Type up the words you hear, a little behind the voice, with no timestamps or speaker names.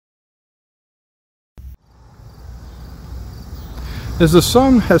As the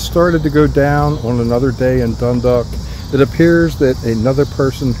sun has started to go down on another day in Dundalk, it appears that another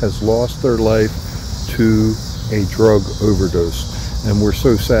person has lost their life to a drug overdose, and we're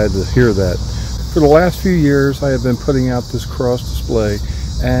so sad to hear that. For the last few years, I have been putting out this cross display,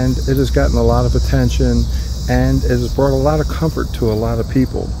 and it has gotten a lot of attention, and it has brought a lot of comfort to a lot of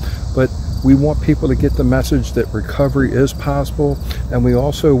people. But we want people to get the message that recovery is possible, and we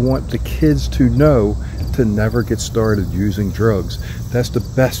also want the kids to know to never get started using drugs. That's the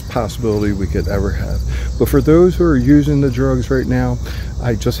best possibility we could ever have. But for those who are using the drugs right now,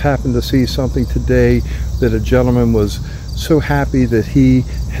 I just happened to see something today that a gentleman was so happy that he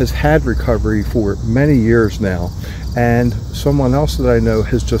has had recovery for many years now, and someone else that I know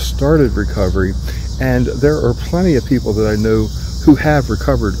has just started recovery, and there are plenty of people that I know who have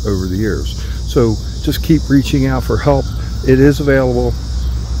recovered over the years. So just keep reaching out for help. It is available,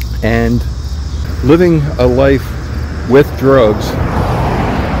 and living a life with drugs,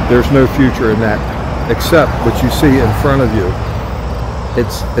 there's no future in that except what you see in front of you.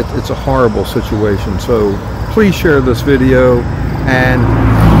 It's a horrible situation. So please share this video, and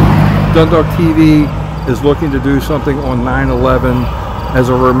Dundalk TV is looking to do something on 9/11 as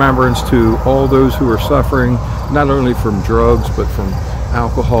a remembrance to all those who are suffering, not only from drugs, but from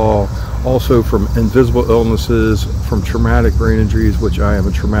alcohol, also from invisible illnesses, from traumatic brain injuries, which I am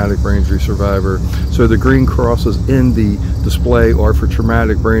a traumatic brain injury survivor. So the green crosses in the display are for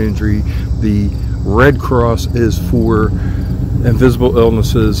traumatic brain injury. The red cross is for invisible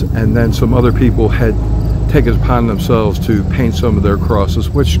illnesses, and then some other people had taken it upon themselves to paint some of their crosses,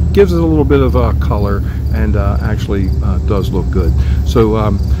 which gives it a little bit of a color and actually does look good.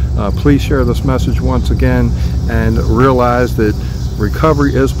 So please share this message once again, and realize that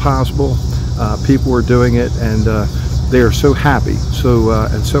recovery is possible. People are doing it, and they are so happy.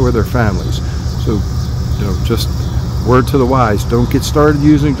 And so are their families. So, just word to the wise: don't get started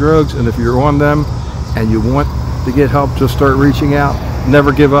using drugs. And if you're on them and you want to get help, just start reaching out.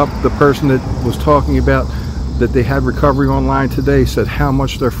 Never give up. The person that was talking about that they had recovery online today said how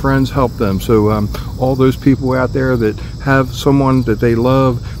much their friends helped them. So all those people out there that have someone that they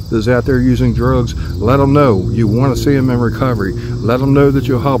love that's out there using drugs, let them know you want to see them in recovery. Let them know that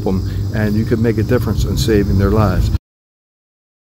you'll help them, and you can make a difference in saving their lives.